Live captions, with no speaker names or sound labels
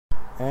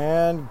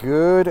And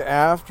good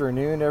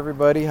afternoon,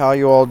 everybody. How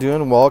you all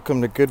doing?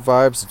 Welcome to Good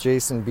Vibes,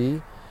 Jason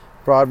B.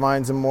 Broad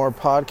Minds and More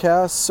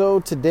podcast. So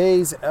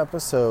today's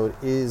episode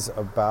is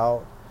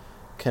about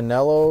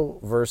Canelo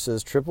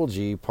versus Triple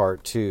G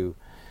Part 2.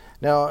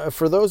 Now,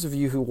 for those of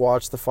you who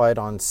watched the fight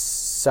on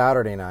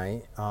Saturday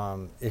night,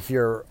 if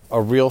you're a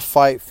real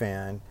fight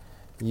fan,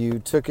 you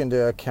took into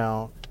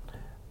account,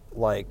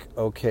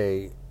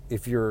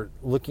 if you're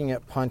looking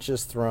at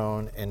punches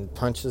thrown and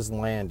punches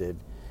landed,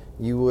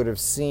 you would have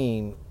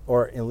seen,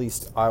 or at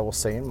least I will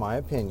say in my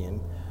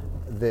opinion,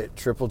 that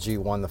Triple G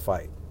won the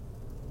fight.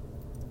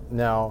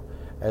 Now,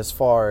 as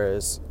far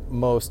as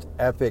most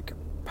epic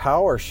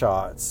power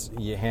shots,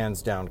 you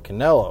hands down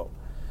Canelo.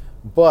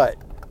 But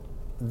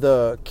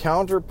the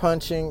counter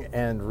punching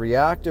and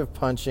reactive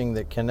punching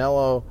that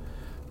Canelo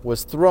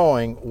was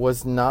throwing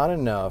was not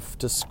enough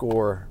to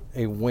score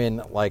a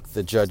win like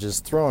the judges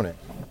thrown it.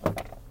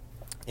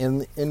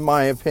 In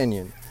my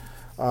opinion.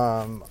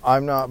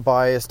 I'm not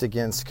biased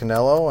against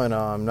Canelo, and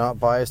I'm not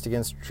biased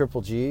against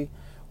Triple G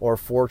or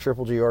for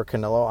Triple G or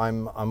Canelo.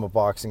 I'm a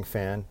boxing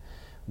fan,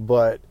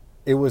 but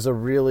it was a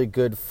really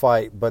good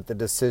fight. But the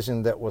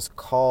decision that was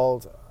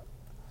called,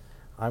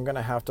 I'm going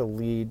to have to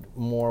lead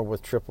more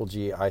with Triple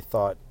G. I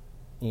thought,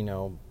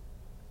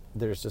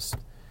 there's just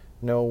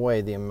no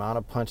way. The amount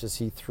of punches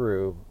he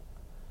threw,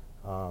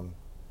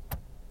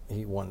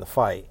 he won the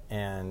fight.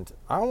 And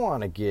I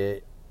want to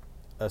get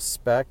a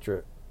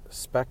spectrum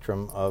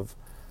of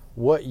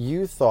what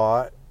you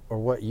thought or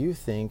what you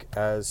think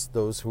as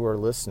those who are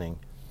listening.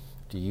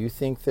 Do you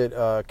think that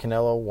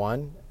Canelo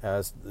won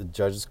as the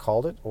judges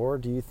called it, or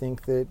do you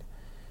think that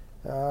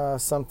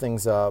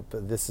something's up,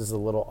 this is a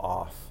little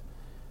off?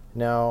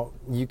 Now,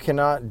 you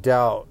cannot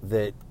doubt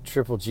that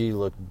Triple G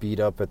looked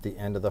beat up at the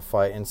end of the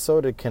fight, and so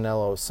did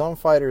Canelo. Some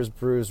fighters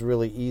bruise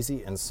really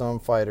easy, and some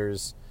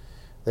fighters,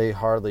 they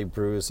hardly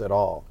bruise at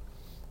all.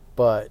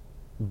 But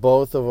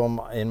both of them,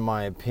 in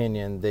my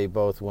opinion, they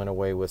both went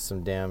away with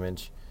some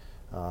damage.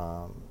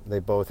 They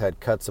both had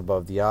cuts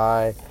above the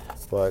eye,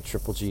 but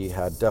Triple G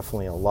had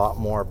definitely a lot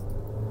more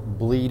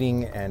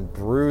bleeding and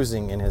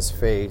bruising in his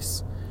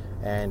face.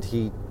 And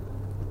he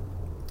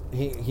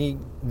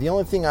the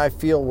only thing I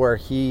feel where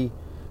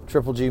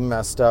Triple G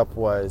messed up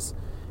was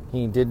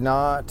he did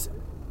not,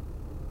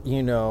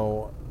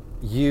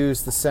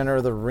 use the center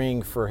of the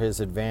ring for his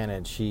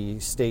advantage.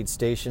 He stayed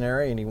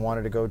stationary and he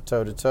wanted to go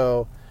toe to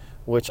toe,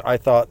 which I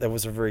thought that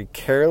was a very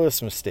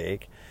careless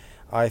mistake.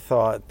 I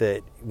thought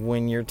that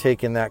when you're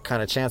taking that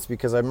kind of chance,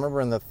 because I remember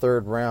in the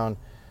third round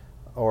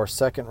or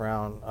second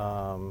round,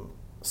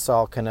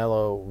 Saul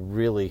Canelo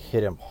really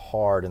hit him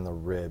hard in the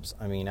ribs.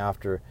 I mean,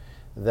 after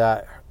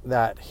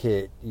that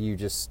hit,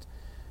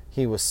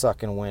 he was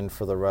sucking wind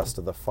for the rest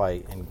of the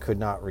fight and could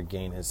not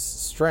regain his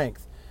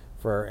strength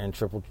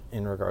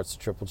in regards to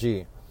Triple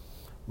G.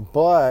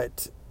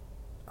 But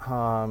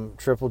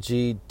Triple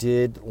G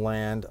did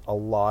land a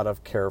lot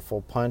of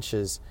careful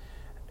punches,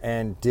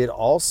 and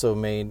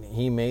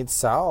made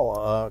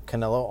Saul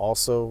Canelo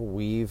also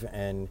weave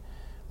and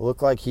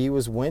look like he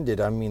was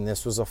winded. I mean,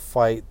 this was a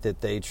fight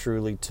that they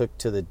truly took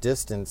to the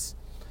distance,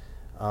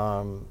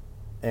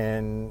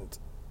 and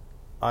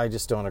I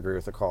just don't agree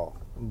with the call.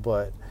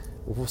 But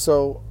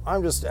so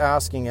I'm just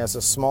asking, as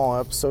a small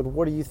episode,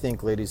 what do you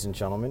think, ladies and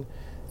gentlemen?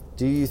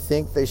 Do you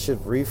think they should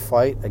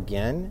refight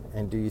again?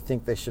 And do you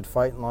think they should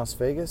fight in Las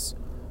Vegas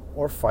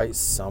or fight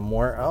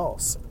somewhere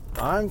else?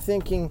 I'm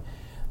thinking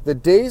the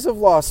days of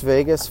Las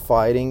Vegas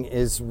fighting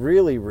is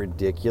really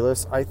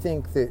ridiculous. I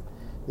think that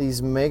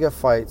these mega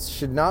fights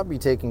should not be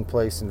taking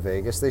place in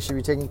Vegas. They should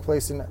be taking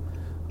place in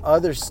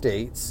other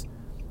states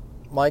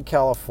like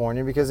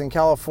California, because in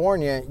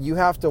California you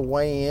have to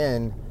weigh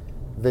in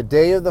the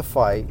day of the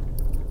fight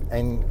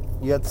and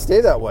you have to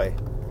stay that way.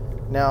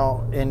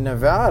 Now, in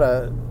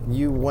Nevada,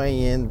 you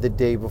weigh in the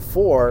day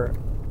before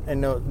and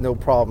no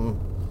problem,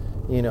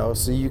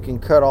 so you can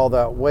cut all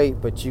that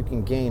weight, but you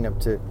can gain up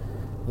to,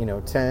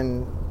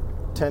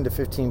 10 to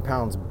 15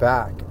 pounds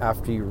back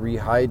after you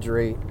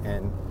rehydrate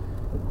and,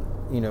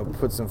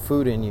 put some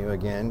food in you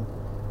again.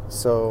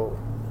 So,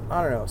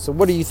 I don't know. So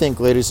what do you think,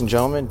 ladies and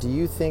gentlemen? Do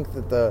you think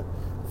that the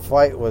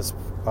fight was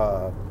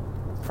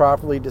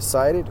properly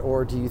decided,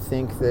 or do you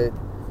think that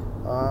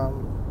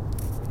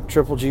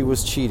Triple G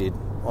was cheated?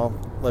 Well,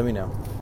 let me know.